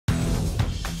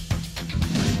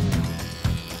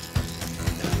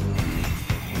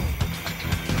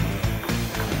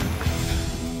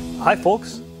Hi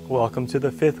folks, welcome to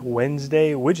the 5th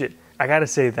Wednesday Widget. I gotta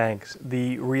say thanks.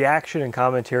 The reaction and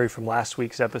commentary from last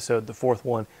week's episode, the 4th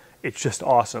one, it's just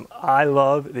awesome. I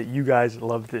love that you guys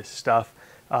love this stuff.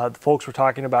 The folks were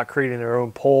talking about creating their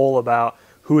own poll about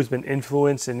who has been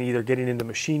influenced in either getting into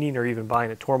machining or even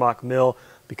buying a Torchmate mill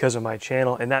because of my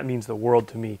channel, and that means the world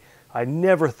to me. I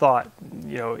never thought,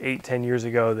 8-10 years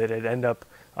ago that it'd end up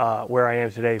where I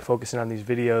am today, focusing on these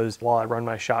videos while I run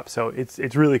my shop. So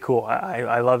it's really cool.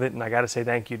 I love it, and I got to say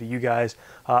thank you to you guys.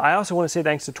 I also want to say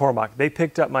thanks to Torchmate. They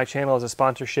picked up my channel as a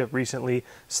sponsorship recently,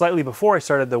 slightly before I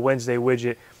started the Wednesday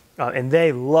Widget, and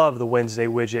they love the Wednesday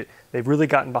Widget. They've really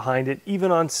gotten behind it,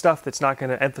 even on stuff that's not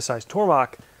going to emphasize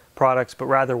Torchmate products, but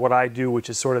rather what I do, which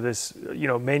is sort of this,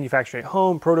 manufacturing at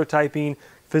home, prototyping,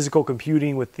 physical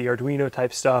computing with the Arduino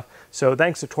type stuff. So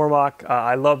thanks to Torchmate.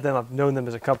 I love them. I've known them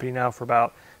as a company now for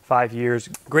about 5 years.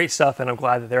 Great stuff, and I'm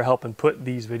glad that they're helping put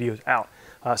these videos out.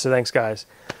 So thanks, guys.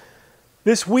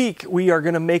 This week, we are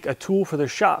going to make a tool for the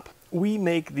shop. We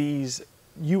make these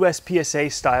USPSA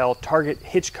style Target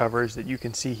hitch covers that you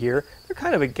can see here. They're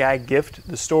kind of a gag gift.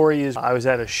 The story is I was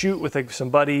at a shoot with some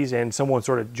buddies, and someone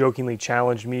sort of jokingly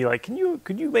challenged me, like,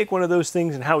 could you make one of those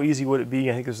things, and how easy would it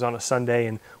be? I think it was on a Sunday,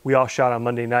 and we all shot on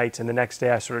Monday nights, and the next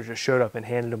day I sort of just showed up and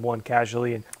handed him one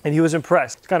casually, and he was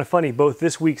impressed. It's kind of funny, both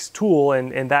this week's tool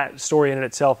and that story in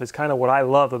itself is kind of what I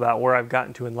love about where I've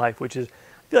gotten to in life, which is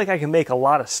I feel like I can make a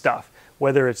lot of stuff.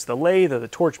 Whether it's the lathe or the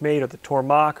Torchmate or the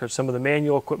Torchmate or some of the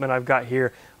manual equipment I've got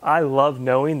here, I love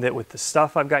knowing that with the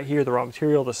stuff I've got here, the raw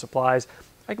material, the supplies,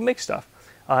 I can make stuff.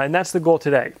 And that's the goal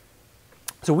today.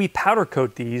 So we powder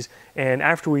coat these, and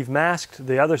after we've masked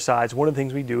the other sides, one of the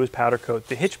things we do is powder coat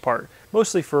the hitch part,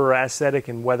 mostly for aesthetic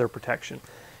and weather protection.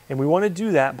 And we want to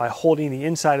do that by holding the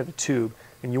inside of the tube,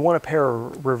 and you want a pair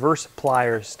of reverse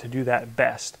pliers to do that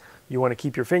best. You want to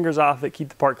keep your fingers off it, keep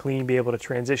the part clean, be able to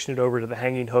transition it over to the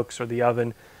hanging hooks or the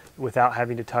oven without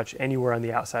having to touch anywhere on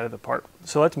the outside of the part.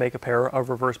 So let's make a pair of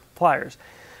reverse pliers.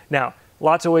 Now,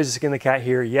 lots of ways to skin the cat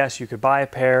here. Yes, you could buy a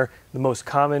pair. The most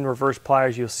common reverse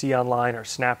pliers you'll see online are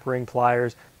snap ring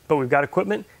pliers, but we've got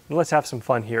equipment, and let's have some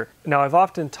fun here. Now, I've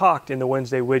often talked in the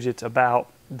Wednesday Widgets about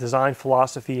design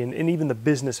philosophy and even the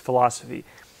business philosophy.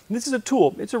 This is a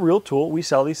tool. It's a real tool. We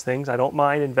sell these things. I don't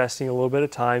mind investing a little bit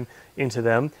of time into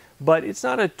them, but it's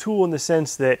not a tool in the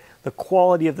sense that the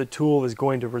quality of the tool is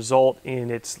going to result in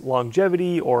its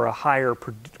longevity or a higher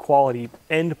quality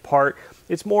end part.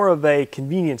 It's more of a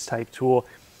convenience type tool.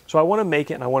 So I want to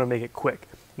make it, and I want to make it quick.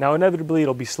 Now, inevitably,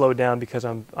 it'll be slowed down because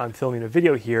I'm filming a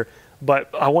video here,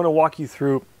 but I want to walk you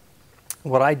through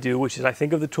what I do, which is I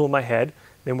think of the tool in my head,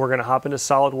 then we're going to hop into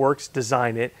SolidWorks,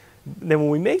 design it. Then when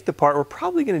we make the part, we're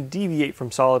probably going to deviate from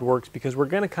SolidWorks because we're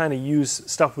going to kind of use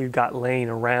stuff we've got laying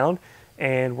around,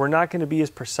 and we're not going to be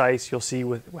as precise, you'll see,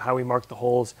 with how we mark the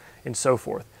holes and so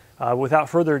forth. Without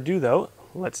further ado, though,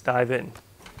 let's dive in.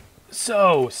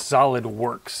 So,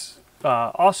 SolidWorks.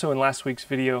 Also in last week's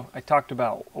video, I talked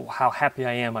about how happy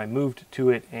I am I moved to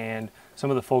it, and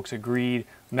some of the folks agreed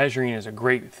measuring is a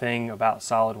great thing about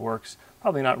SolidWorks.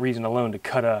 Probably not reason alone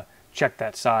to check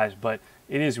that size, but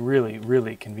it is really,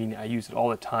 really convenient. I use it all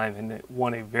the time, and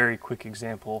a very quick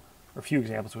example, or a few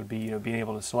examples would be, being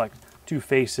able to select two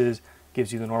faces,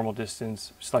 gives you the normal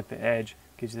distance, select the edge,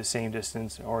 gives you the same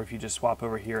distance, or if you just swap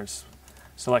over here and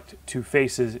select two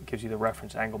faces, it gives you the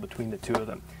reference angle between the two of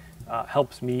them.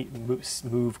 Helps me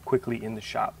move quickly in the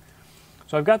shop.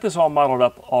 So I've got this all modeled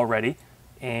up already,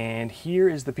 and here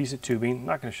is the piece of tubing. I'm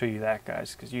not going to show you that,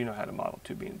 guys, because you know how to model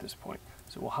tubing at this point.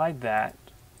 So we'll hide that.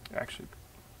 Actually,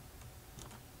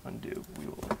 undo.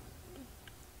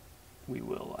 We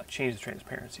will change the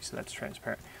transparency, so that's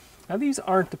transparent. Now, these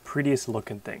aren't the prettiest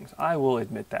looking things, I will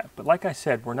admit that, but like I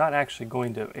said, we're not actually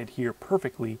going to adhere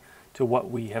perfectly to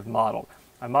what we have modeled.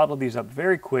 I modeled these up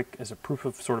very quick as a proof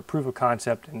of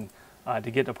concept, and to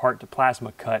get the part to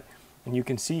plasma cut. And you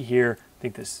can see here, I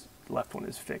think this left one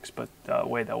is fixed, but the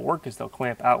way they'll work is they'll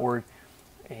clamp outward,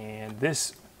 and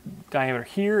this diameter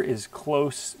here is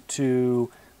close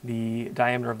to the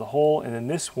diameter of the hole, and then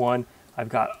this one I've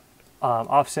got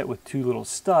offset with two little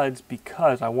studs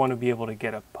because I want to be able to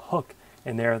get a hook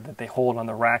in there that they hold on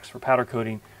the racks for powder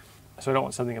coating, so I don't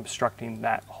want something obstructing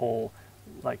that hole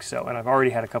like so. And I've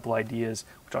already had a couple ideas,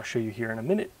 which I'll show you here in a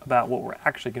minute, about what we're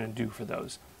actually going to do for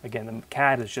those. Again, the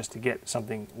CAD is just to get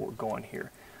something going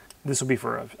here. This will be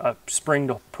for a spring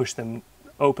to push them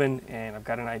open, and I've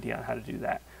got an idea on how to do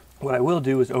that. What I will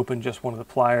do is open just one of the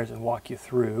pliers and walk you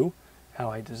through how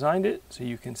I designed it, so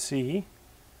you can see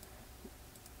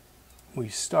we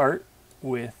start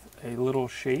with a little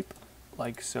shape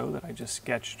like so that I just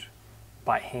sketched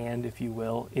by hand, if you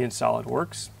will, in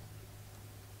SolidWorks.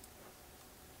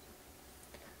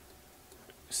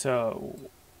 So,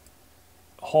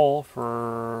 hole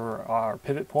for our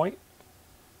pivot point.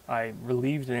 I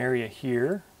relieved an area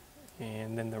here,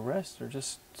 and then the rest are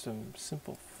just some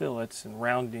simple fillets and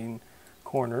rounding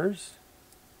corners.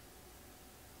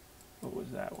 What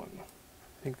was that one?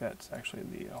 I think that's actually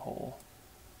the hole.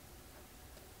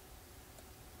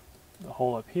 The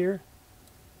hole up here.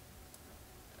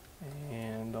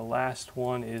 And the last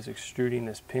one is extruding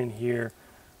this pin here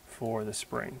for the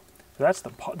spring. So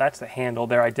that's the handle.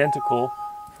 They're identical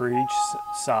for each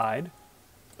side.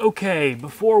 Okay,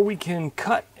 before we can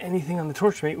cut anything on the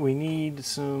Torchmate, we need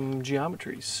some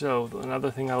geometry. So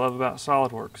another thing I love about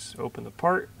SolidWorks, open the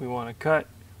part we want to cut,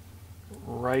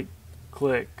 right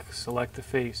click, select the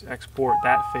face, export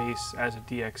that face as a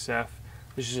DXF.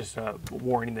 This is just a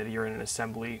warning that you're in an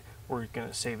assembly. We're going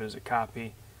to save it as a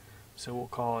copy. So we'll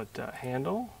call it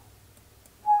handle.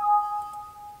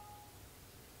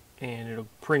 And it'll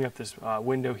bring up this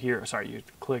window here. Sorry, you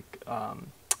click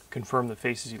confirm the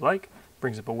faces you like.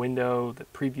 Brings up a window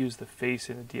that previews the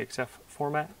face in a DXF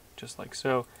format, just like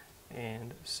so,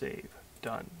 and save.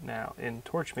 Done. Now in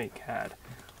Torchmate CAD,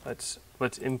 let's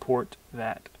import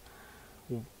that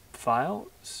file.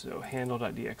 So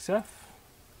handle.dxf,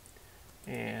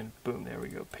 and boom, there we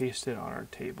go. Paste it on our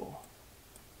table.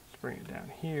 Let's bring it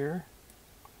down here.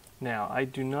 Now I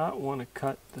do not want to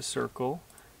cut the circle,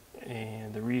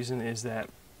 and the reason is that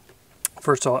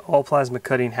first of all plasma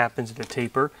cutting happens at a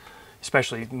taper.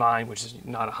 Especially mine, which is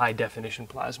not a high definition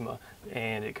plasma,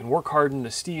 and it can work harden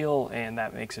the steel, and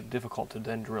that makes it difficult to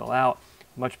then drill out.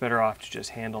 Much better off to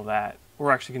just handle that. We're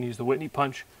actually going to use the Whitney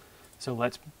punch, so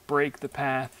let's break the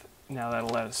path. Now that'll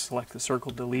let us select the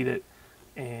circle, delete it,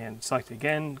 and select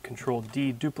again, Control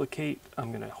D, duplicate.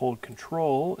 I'm going to hold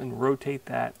Control and rotate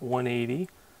that 180,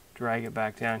 drag it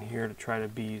back down here to try to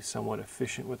be somewhat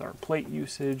efficient with our plate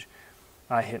usage.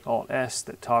 I hit Alt-S,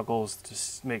 that toggles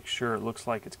to make sure it looks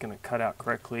like it's going to cut out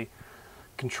correctly.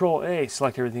 Control-A,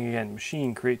 select everything again.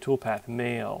 Machine, create toolpath,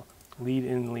 male, lead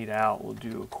in, lead out. We'll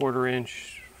do 1/4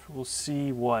 inch. We'll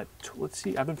see what, let's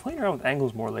see. I've been playing around with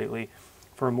angles more lately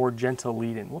for a more gentle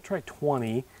lead in. We'll try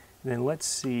 20, and then let's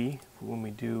see when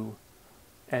we do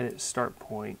edit start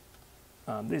point.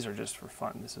 These are just for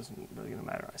fun. This isn't really going to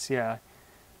matter. See, I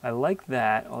like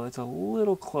that. Oh, that's a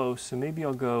little close, so maybe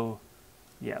I'll go.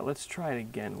 Yeah, let's try it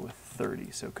again with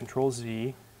 30. So Control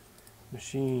Z,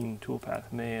 machine,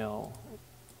 toolpath, male,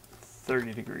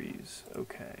 30 degrees.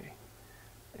 Okay.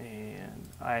 And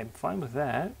I'm fine with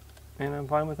that, and I'm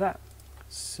fine with that.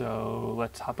 So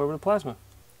let's hop over to Plasma.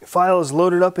 File is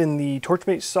loaded up in the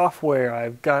Torchmate software.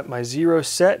 I've got my 0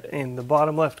 set in the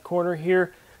bottom left corner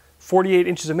here. 48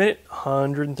 inches a minute,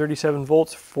 137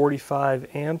 volts,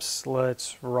 45 amps.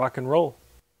 Let's rock and roll.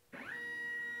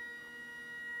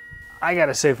 I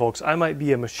gotta say, folks, I might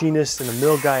be a machinist and a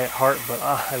mill guy at heart, but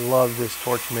I love this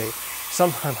Torchmate.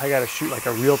 Sometimes I gotta shoot like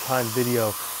a real-time video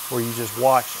where you just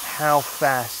watch how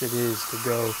fast it is to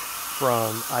go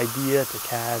from idea to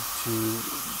CAD to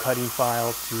cutting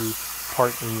file to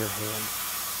part in your hand.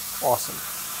 Awesome.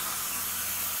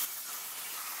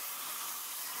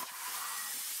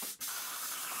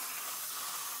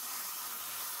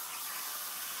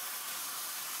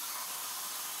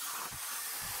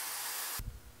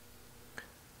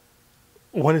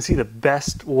 Want to see the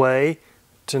best way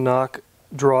to knock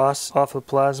dross off of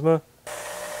Plasma?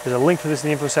 There's a link to this in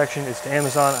the info section. It's to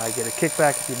Amazon. I get a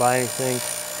kickback if you buy anything.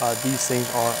 These things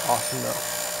are awesome though.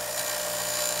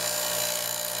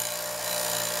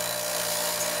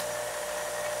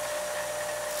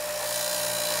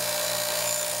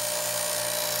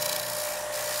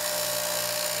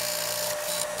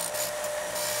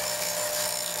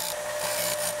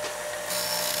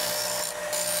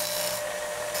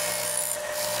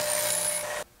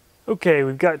 Okay,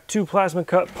 we've got 2 plasma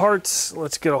cut parts.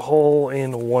 Let's get a hole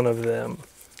in one of them.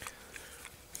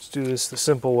 Let's do this the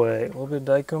simple way. A little bit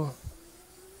of Dicom.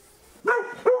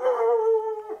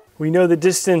 We know the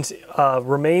distance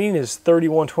remaining is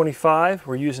 3125.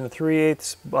 We're using a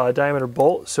 3/8 diameter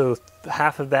bolt, so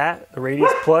half of that, the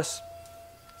radius plus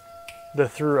the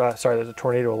sorry, there's a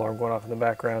tornado alarm going off in the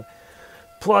background.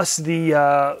 Plus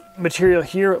the material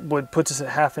here puts us at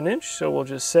 1/2 inch, so we'll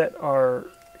just set our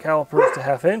calipers to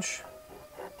 1/2 inch.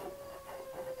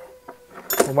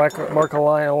 We'll mark a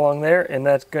line along there, and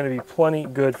that's going to be plenty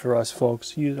good for us,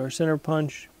 folks. Use our center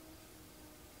punch,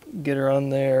 get her on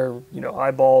there, you know,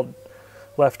 eyeballed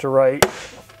left to right.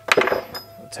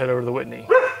 Let's head over to the Whitney.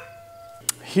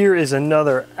 Here is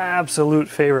another absolute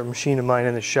favorite machine of mine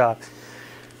in the shop.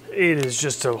 It is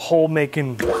just a hole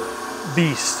making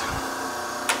beast.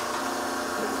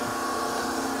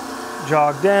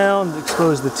 Jog down,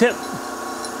 expose the tip.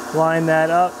 Line that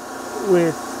up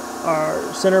with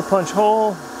our center punch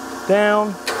hole,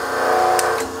 down,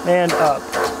 and up.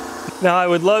 Now I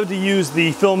would love to use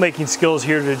the filmmaking skills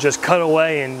here to just cut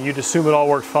away and you'd assume it all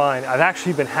worked fine. I've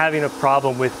actually been having a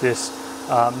problem with this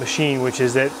machine, which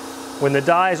is that when the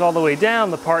die is all the way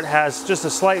down, the part has just a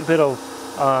slight bit of,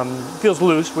 feels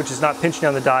loose, which is not pinching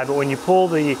down the die, but when you pull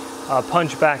the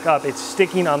punch back up, it's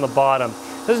sticking on the bottom.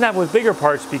 It doesn't happen with bigger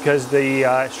parts because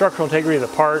the structural integrity of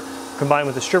the part combined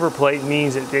with the stripper plate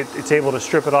means it's able to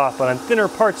strip it off, but on thinner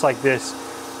parts like this,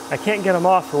 I can't get them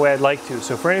off the way I'd like to.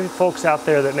 So for any folks out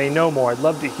there that may know more, I'd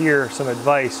love to hear some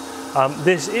advice.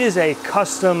 This is a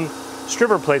custom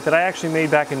stripper plate that I actually made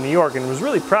back in New York and was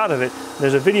really proud of it.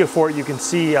 There's a video for it you can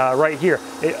see right here.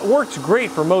 It works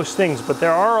great for most things, but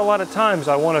there are a lot of times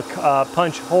I want to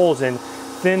punch holes in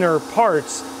thinner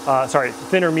parts,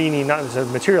 thinner meaning not the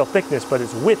material thickness, but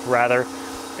its width rather,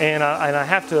 and I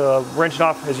have to wrench it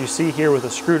off as you see here with a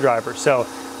screwdriver. So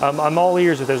I'm all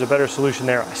ears if there's a better solution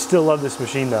there. I still love this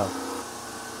machine though.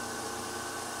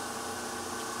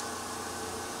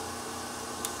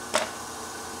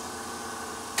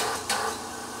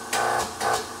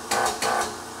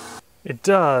 It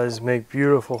does make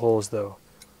beautiful holes though.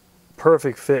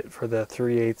 Perfect fit for the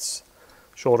 3/8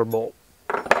 shoulder bolt.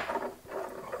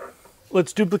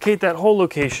 Let's duplicate that hole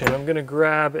location. I'm gonna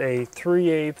grab a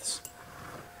 3/8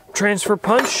 transfer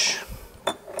punch.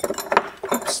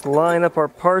 Just line up our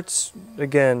parts.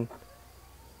 Again,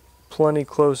 plenty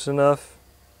close enough.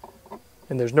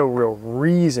 And there's no real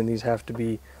reason these have to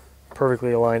be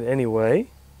perfectly aligned anyway.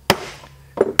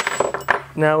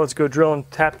 Now let's go drill and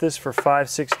tap this for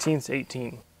 5/16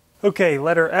 18. Okay,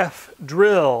 letter F,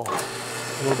 drill.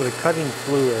 A little bit of cutting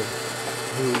fluid.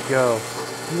 Here we go.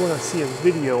 If you want to see a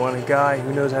video on a guy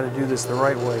who knows how to do this the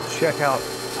right way, check out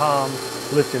Tom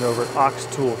Lipton over at Ox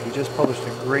Tool. He just published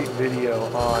a great video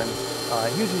on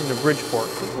using a bridge fork.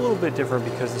 It's a little bit different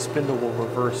because the spindle will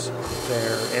reverse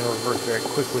there and reverse very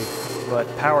quickly, but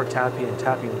power tapping and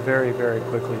tapping very, very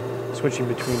quickly, switching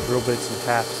between drill bits and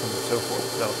taps and so forth.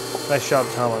 So nice job,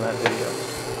 Tom, on that video.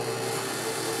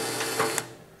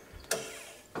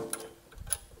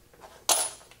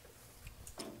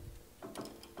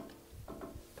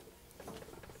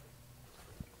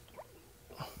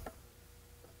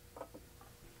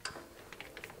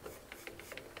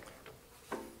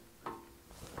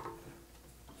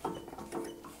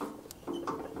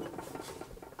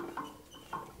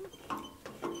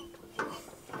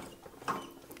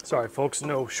 Sorry folks,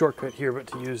 no shortcut here but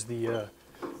to use the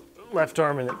left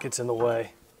arm and it gets in the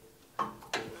way.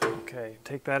 Okay,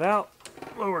 take that out,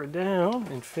 lower it down,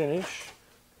 and finish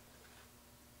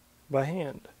by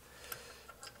hand.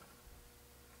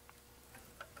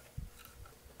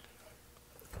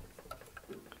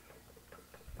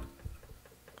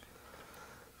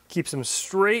 Keeps them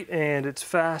straight and it's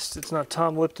fast. It's not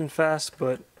Tom Lipton fast,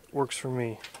 but works for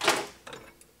me.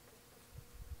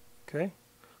 Okay.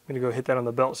 I'm going to go hit that on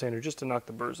the belt sander just to knock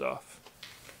the burrs off.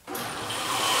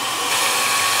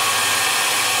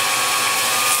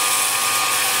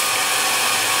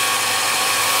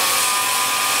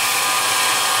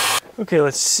 Okay,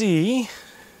 let's see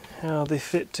how they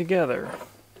fit together.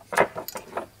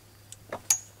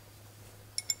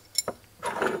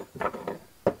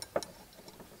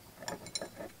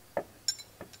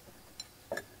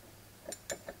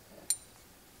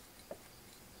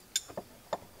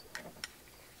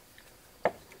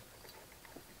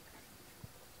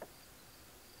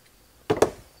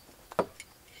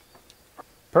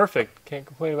 Perfect, can't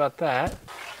complain about that.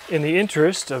 In the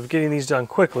interest of getting these done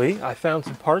quickly, I found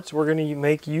some parts we're going to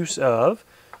make use of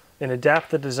and adapt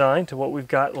the design to what we've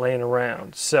got laying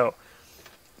around. So,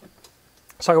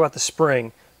 let's talk about the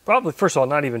spring. Probably, first of all,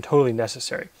 not even totally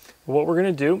necessary. But what we're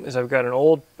going to do is I've got an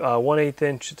old 1/8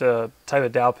 inch type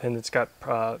of dowel pin that's got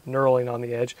knurling on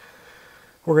the edge.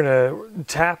 We're going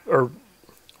to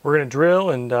we're going to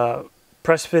drill and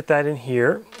press fit that in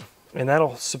here, and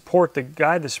that'll support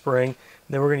guide the spring.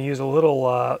 Then we're going to use a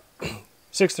little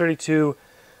 632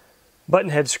 button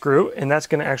head screw, and that's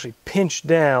going to actually pinch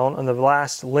down on the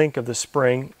last link of the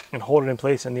spring and hold it in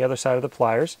place on the other side of the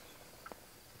pliers.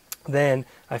 Then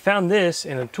I found this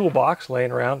in a toolbox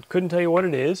laying around. Couldn't tell you what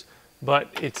it is, but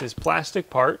it's this plastic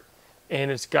part,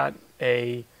 and it's got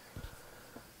a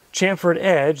chamfered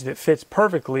edge that fits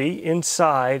perfectly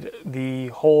inside the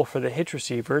hole for the hitch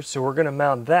receiver. So we're going to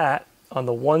mount that on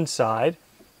the one side.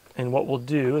 And what we'll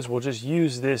do is we'll just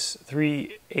use this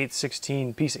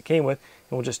 3/8/16 piece it came with,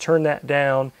 and we'll just turn that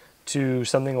down to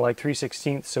something like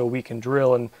 3/16 so we can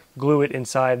drill and glue it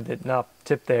inside the knob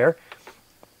tip there.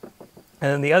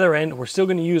 And then the other end, we're still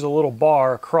going to use a little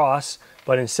bar across,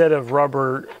 but instead of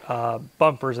rubber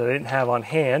bumpers that I didn't have on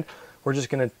hand, we're just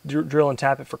going to drill and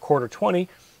tap it for 1/4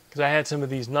 because I had some of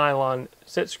these nylon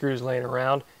set screws laying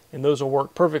around, and those will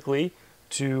work perfectly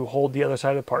to hold the other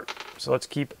side of the part. So let's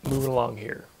keep moving along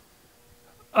here.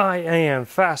 I am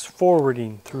fast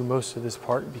forwarding through most of this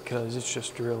part because it's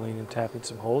just drilling and tapping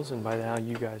some holes, and by now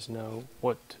you guys know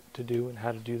what to do and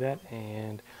how to do that,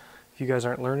 and if you guys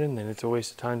aren't learning, then it's a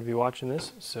waste of time to be watching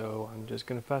this, so I'm just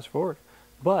going to fast forward.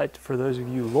 But for those of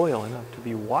you loyal enough to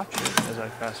be watching as I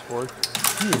fast forward,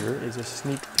 here is a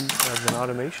sneak peek of an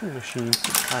automation machine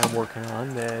I'm working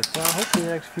on that hopefully in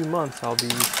the next few months I'll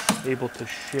be able to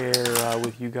share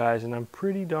with you guys, and I'm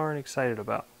pretty darn excited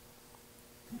about.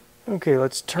 Okay,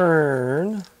 let's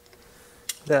turn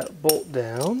that bolt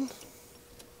down.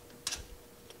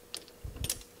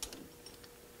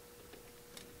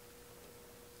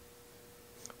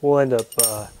 We'll end up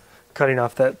cutting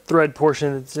off that thread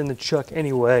portion that's in the chuck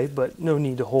anyway, but no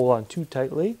need to hold on too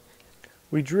tightly.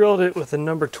 We drilled it with a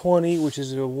number 20, which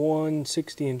is a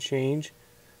 160 and change.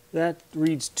 That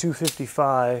reads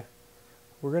 255.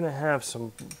 We're going to have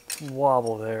some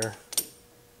wobble there.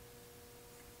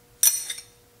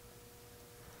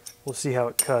 We'll see how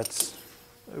it cuts.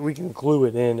 We can glue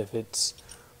it in if it's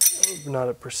not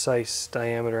a precise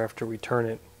diameter after we turn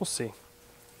it. We'll see.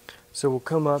 So we'll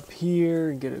come up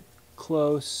here and get it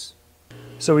close.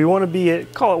 So we want to be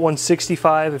at, call it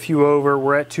 165 if you over.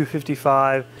 We're at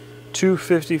 255.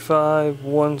 255,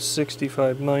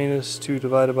 165 minus 2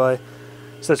 divided by,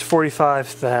 so that's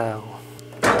 45 thou.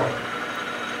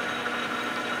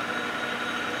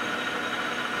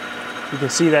 You can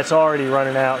see that's already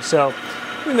running out, so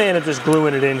we may end up just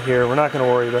gluing it in here. We're not going to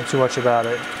worry about too much about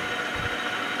it.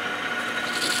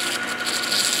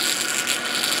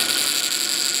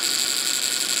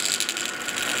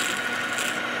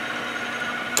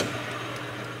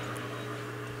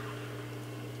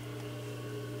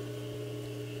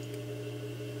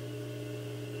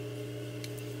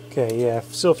 Okay, yeah,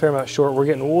 still a fair amount short. We're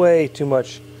getting way too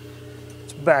much.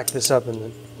 Let's back this up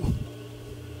and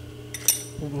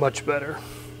then much better.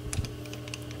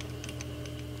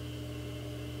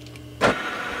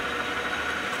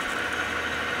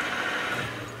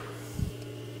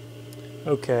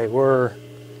 Okay, we're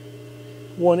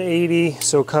 180,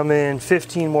 so come in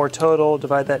 15 more total,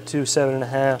 divide that to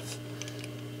 7.5.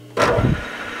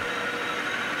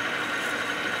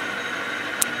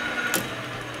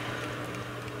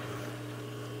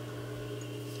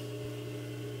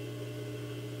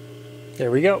 There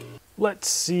we go. Let's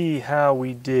see how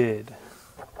we did.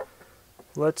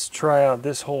 Let's try out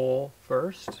this hole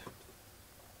first.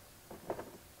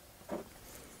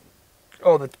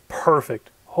 Oh, that's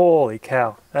perfect. Holy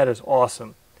cow, that is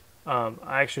awesome. I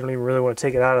actually don't even really want to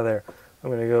take it out of there. I'm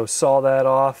going to go saw that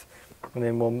off, and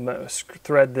then we'll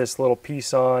thread this little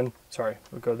piece on. Sorry,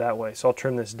 we'll go that way. So I'll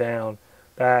trim this down.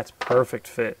 That's perfect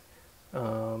fit.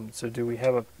 So do we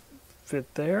have a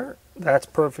fit there? That's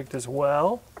perfect as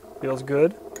well. Feels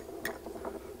good.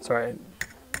 Sorry.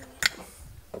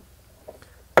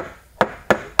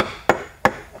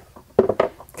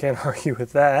 Can't argue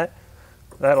with that.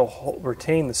 That'll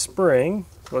retain the spring.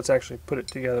 So let's actually put it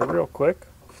together real quick.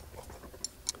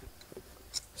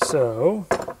 So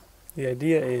the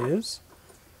idea is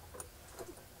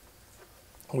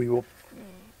we will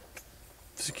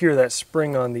secure that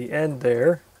spring on the end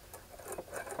there,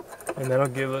 and that'll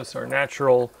give us our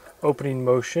natural opening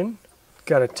motion.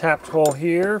 Got a tapped hole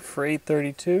here for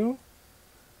 832.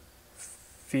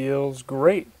 Feels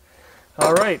great.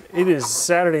 All right, it is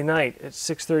Saturday night at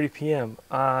 6:30 p.m.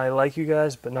 I like you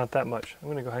guys, but not that much. I'm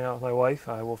gonna go hang out with my wife.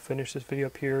 I will finish this video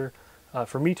up here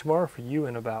for me tomorrow, for you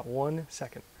in about 1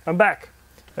 second. I'm back.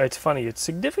 It's funny, it's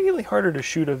significantly harder to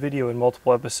shoot a video in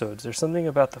multiple episodes. There's something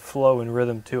about the flow and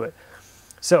rhythm to it.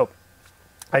 So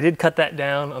I did cut that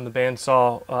down on the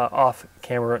bandsaw off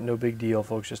camera, no big deal,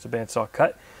 folks, just a bandsaw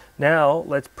cut. Now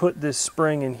let's put this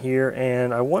spring in here,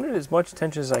 and I want it as much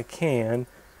tension as I can,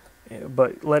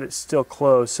 but let it still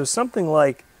close. So something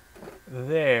like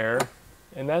there,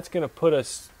 and that's going to put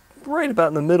us right about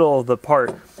in the middle of the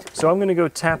part. So I'm going to go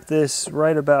tap this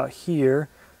right about here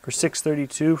for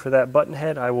 632 for that button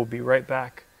head. I will be right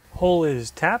back. Hole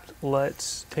is tapped.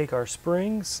 Let's take our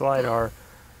spring, slide our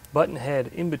button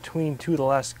head in between two of the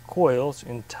last coils,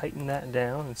 and tighten that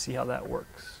down and see how that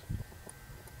works.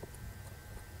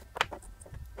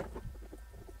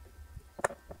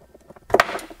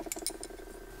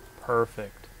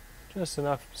 Perfect. Just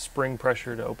enough spring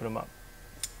pressure to open them up.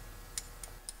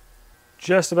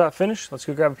 Just about finished. Let's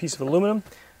go grab a piece of aluminum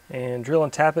and drill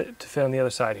and tap it to fit on the other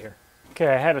side here. Okay,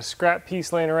 I had a scrap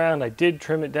piece laying around. I did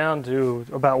trim it down to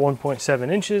about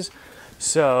 1.7 inches.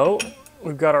 So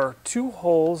we've got our two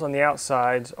holes on the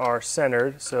outsides are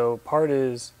centered, so part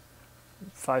is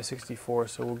 564,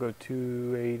 so we'll go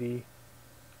 280,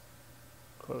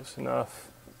 close enough.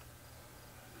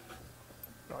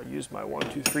 I'll use my 1,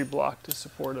 2, 3 block to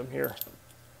support them here.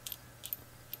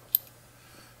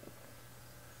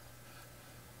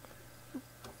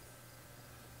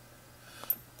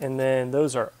 And then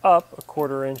those are up a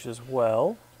 1/4 inch as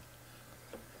well.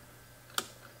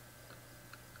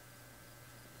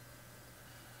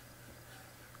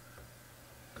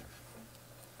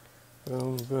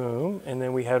 Boom, boom. And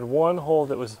then we had one hole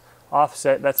that was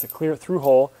offset. That's the clear through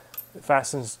hole. It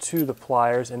fastens to the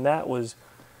pliers, and that was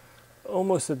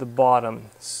almost at the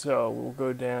bottom. So we'll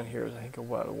go down here, I think,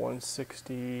 about a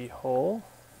 160 hole.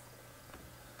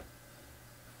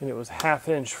 And it was 1/2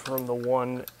 inch from the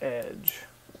one edge.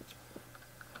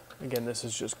 Again, this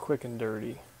is just quick and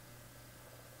dirty.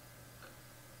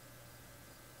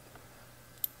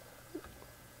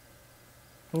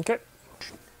 Okay.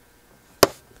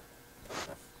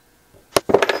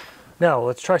 Now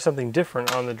let's try something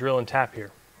different on the drill and tap here.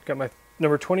 Got my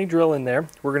number 20 drill in there.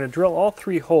 We're going to drill all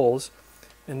 3 holes,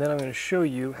 and then I'm going to show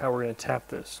you how we're going to tap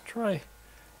this. Try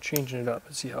changing it up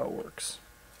and see how it works.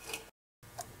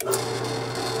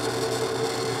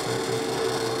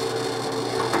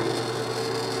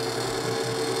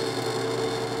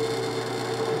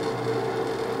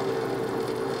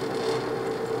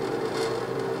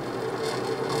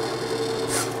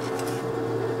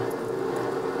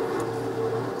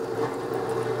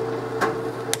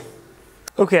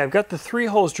 Okay, I've got the 3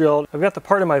 holes drilled. I've got the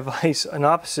part of my vise an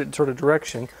opposite sort of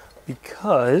direction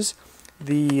because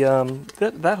the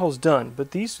that hole's done,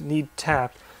 but these need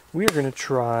tapped. We are going to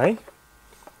try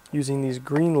using these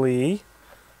Greenlee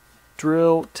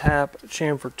drill tap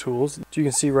chamfer tools that you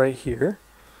can see right here.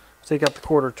 Take out the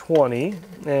 1/4 20,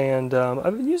 and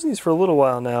I've been using these for a little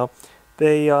while now.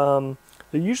 They're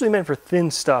usually meant for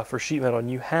thin stuff or sheet metal, and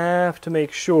you have to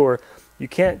make sure you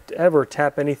can't ever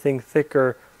tap anything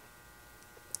thicker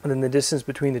than the distance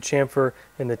between the chamfer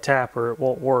and the tap, or it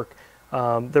won't work.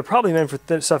 They're probably meant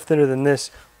for stuff thinner than this.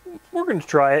 We're going to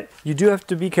try it. You do have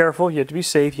to be careful. You have to be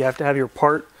safe. You have to have your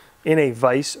part in a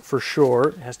vise for sure.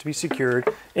 It has to be secured.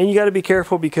 And you got to be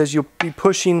careful because you'll be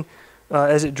pushing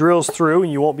as it drills through,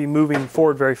 and you won't be moving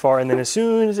forward very far. And then as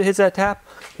soon as it hits that tap,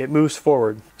 it moves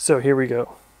forward. So here we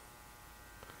go.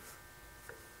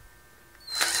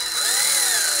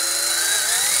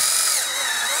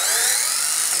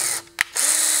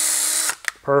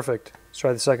 Perfect. Let's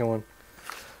try the second one.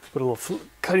 Put a little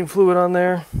cutting fluid on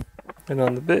there and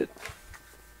on the bit.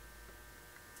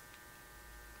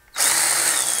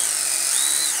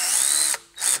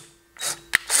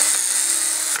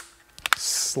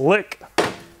 Slick.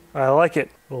 I like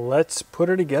it. Let's put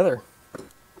her together.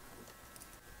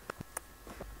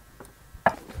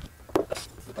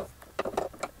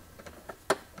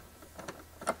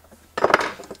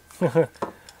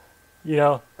 You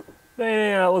know, they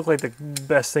may not look like the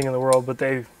best thing in the world, but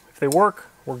if they work,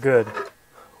 we're good.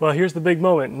 Well, here's the big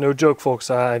moment. No joke, folks.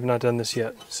 I've not done this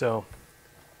yet. So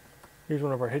here's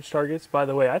one of our hitch targets. By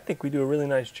the way, I think we do a really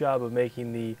nice job of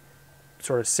making the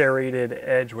sort of serrated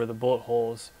edge where the bullet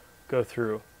holes go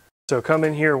through. So come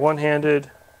in here one-handed,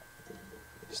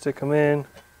 stick them in,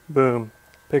 boom.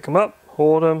 Pick them up,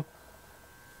 hold them,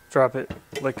 drop it,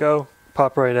 let go,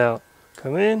 pop right out.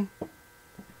 Come in.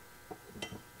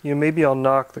 You know, maybe I'll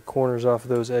knock the corners off of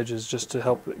those edges just to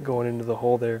help it going into the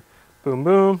hole there. Boom,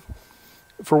 boom.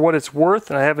 For what it's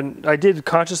worth, and I did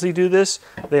consciously do this.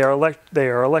 They are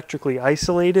electrically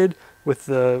isolated with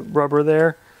the rubber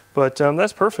there, but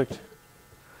that's perfect.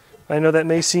 I know that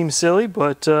may seem silly,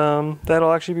 but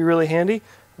that'll actually be really handy.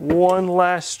 One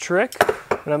last trick,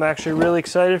 and I'm actually really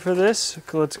excited for this.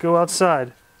 Let's go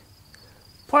outside.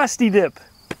 Plasti dip.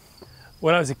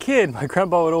 When I was a kid, my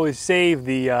grandpa would always save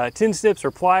the tin snips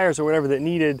or pliers or whatever that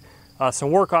needed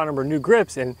some work on them or new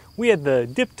grips, and we had the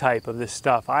dip type of this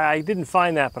stuff. I didn't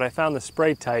find that, but I found the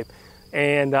spray type,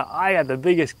 and I had the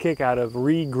biggest kick out of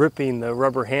re-gripping the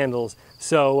rubber handles.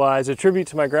 So as a tribute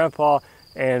to my grandpa,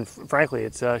 and frankly,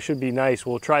 it should be nice,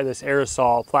 we'll try this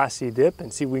aerosol Plasti dip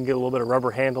and see if we can get a little bit of rubber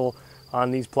handle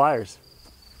on these pliers.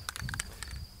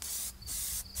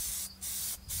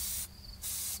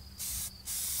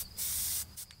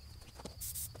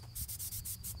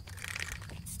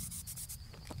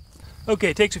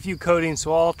 Okay, it takes a few coatings,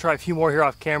 so I'll try a few more here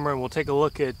off camera, and we'll take a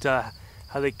look at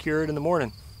how they cured in the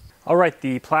morning. All right,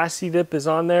 the Plasti dip is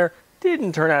on there.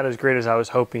 Didn't turn out as great as I was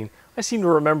hoping. I seem to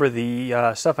remember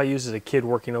the stuff I used as a kid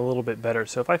working a little bit better,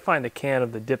 so if I find a can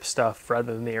of the dip stuff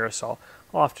rather than the aerosol,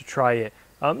 I'll have to try it.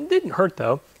 Didn't hurt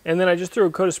though, and then I just threw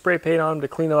a coat of spray paint on them to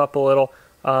clean them up a little.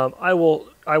 I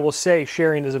will say,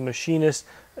 sharing as a machinist,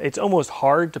 it's almost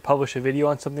hard to publish a video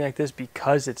on something like this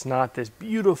because it's not this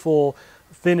beautiful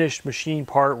finished machine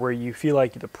part where you feel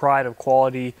like the pride of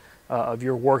quality of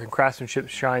your work and craftsmanship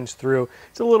shines through.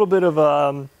 It's a little bit of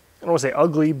I don't want to say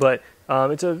ugly, but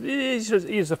it's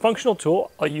a functional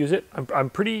tool. I'll use it. I'm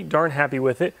pretty darn happy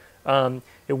with it.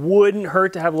 It wouldn't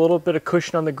hurt to have a little bit of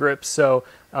cushion on the grip, so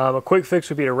a quick fix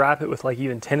would be to wrap it with like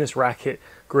even tennis racket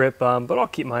grip, but I'll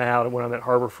keep my eye out when I'm at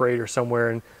Harbor Freight or somewhere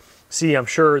and see. I'm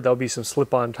sure there'll be some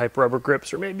slip-on type rubber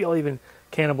grips, or maybe I'll even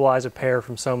cannibalize a pair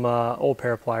from some old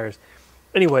pair of pliers.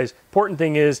 Anyways, important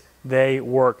thing is they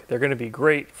work. They're going to be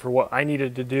great for what I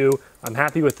needed to do. I'm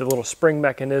happy with the little spring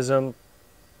mechanism,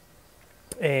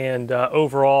 and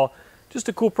overall, just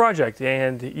a cool project.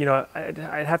 And you know, I'd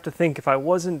have to think, if I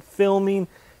wasn't filming,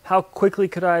 how quickly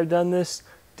could I have done this?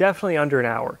 Definitely under an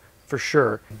hour, for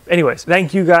sure. Anyways,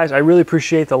 thank you guys. I really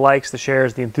appreciate the likes, the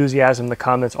shares, the enthusiasm, the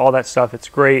comments, all that stuff. It's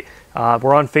great.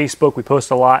 We're on Facebook. We post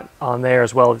a lot on there,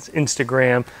 as well as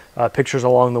Instagram, pictures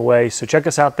along the way. So check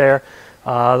us out there.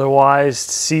 Otherwise,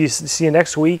 see you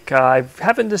next week. I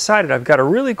haven't decided. I've got a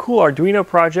really cool Arduino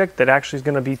project that actually is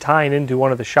going to be tying into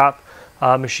one of the shop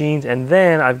machines, and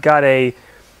then I've got a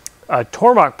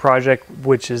Torchmate project,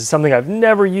 which is something I've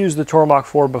never used the Torchmate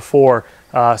for before,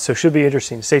 so should be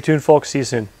interesting. Stay tuned, folks. See you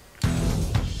soon.